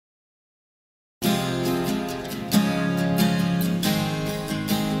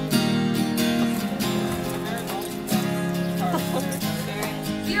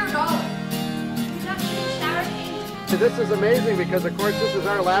this is amazing because, of course, this is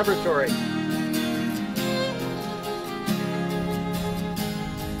our laboratory.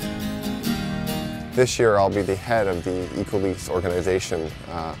 This year I'll be the head of the EcoLease organization,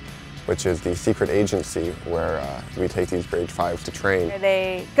 which is the secret agency where we take these grade 5s to train.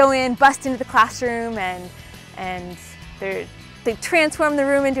 They go in, bust into the classroom, and they transform the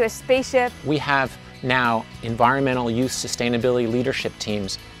room into a spaceship. We have now environmental youth sustainability leadership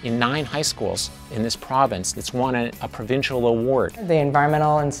teams in 9 high schools in this province that's won a provincial award. The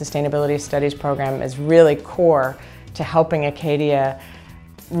Environmental and Sustainability Studies program is really core to helping Acadia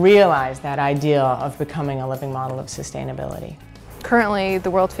realize that ideal of becoming a living model of sustainability. Currently,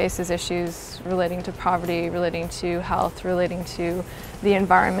 the world faces issues relating to poverty, relating to health, relating to the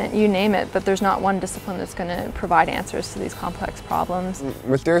environment, you name it, but there's not one discipline that's going to provide answers to these complex problems.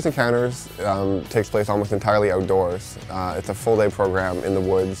 Mysterious Encounters takes place almost entirely outdoors. It's a full-day program in the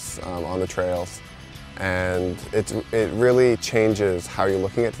woods, on the trails, and it really changes how you're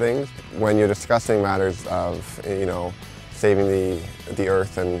looking at things. When you're discussing matters of, saving the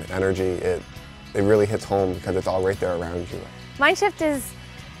earth and energy, it really hits home because it's all right there around you. Mineshaft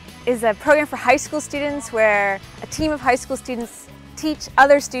is a program for high school students where a team of high school students teach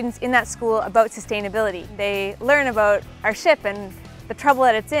other students in that school about sustainability. They learn about our ship and the trouble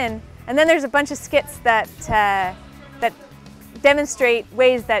that it's in, and then there's a bunch of skits that demonstrate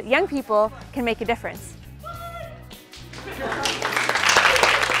ways that young people can make a difference.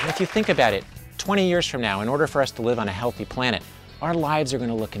 If you think about it, 20 years from now, in order for us to live on a healthy planet, our lives are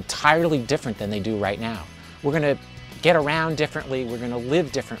going to look entirely different than they do right now. We're going to get around differently, we're going to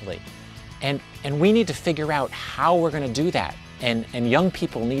live differently. And we need to figure out how we're going to do that. And young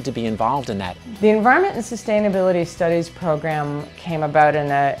people need to be involved in that. The Environment and Sustainability Studies program came about in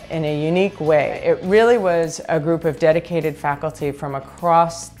a unique way. It really was a group of dedicated faculty from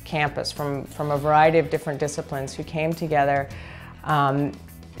across campus, from a variety of different disciplines who came together,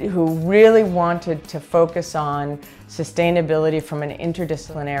 who really wanted to focus on sustainability from an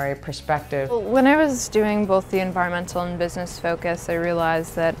interdisciplinary perspective. When I was doing both the environmental and business focus, I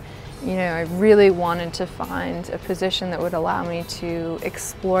realized that I really wanted to find a position that would allow me to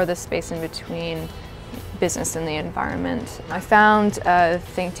explore the space in between business and the environment. I found a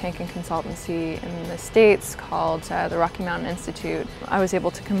think tank and consultancy in the States called the Rocky Mountain Institute. I was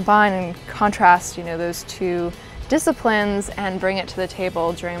able to combine and contrast those two disciplines and bring it to the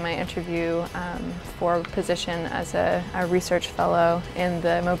table during my interview for a position as a research fellow in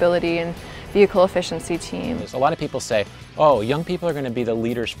the mobility and vehicle efficiency team. A lot of people say, oh, young people are going to be the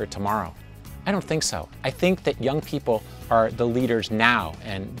leaders for tomorrow. I don't think so. I think that young people are the leaders now,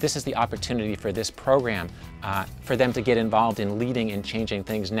 and this is the opportunity for this program for them to get involved in leading and changing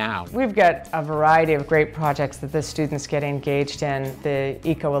things now. We've got a variety of great projects that the students get engaged in. The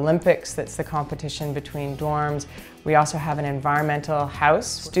Eco Olympics, that's the competition between dorms. We also have an environmental house.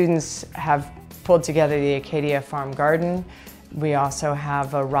 Students have pulled together the Acadia Farm Garden. We also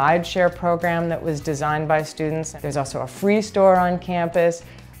have a ride-share program that was designed by students. There's also a free store on campus.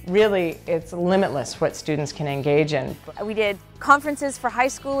 Really, it's limitless what students can engage in. We did conferences for high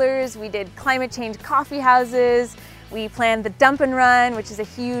schoolers, we did climate change coffee houses, we planned the Dump and Run, which is a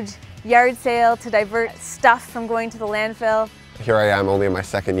huge yard sale to divert stuff from going to the landfill. Here I am only in my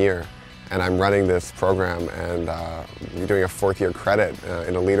 2nd year, and I'm running this program and doing a 4th year credit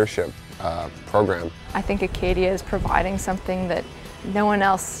in a leadership program. I think Acadia is providing something that no one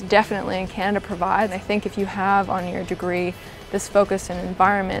else definitely in Canada provides. I think if you have on your degree this focus in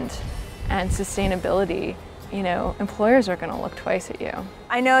environment and sustainability, employers are going to look twice at you.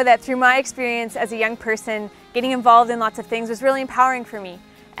 I know that through my experience as a young person, getting involved in lots of things was really empowering for me,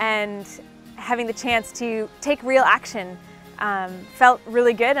 and having the chance to take real action felt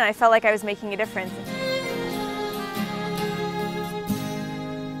really good, and I felt like I was making a difference.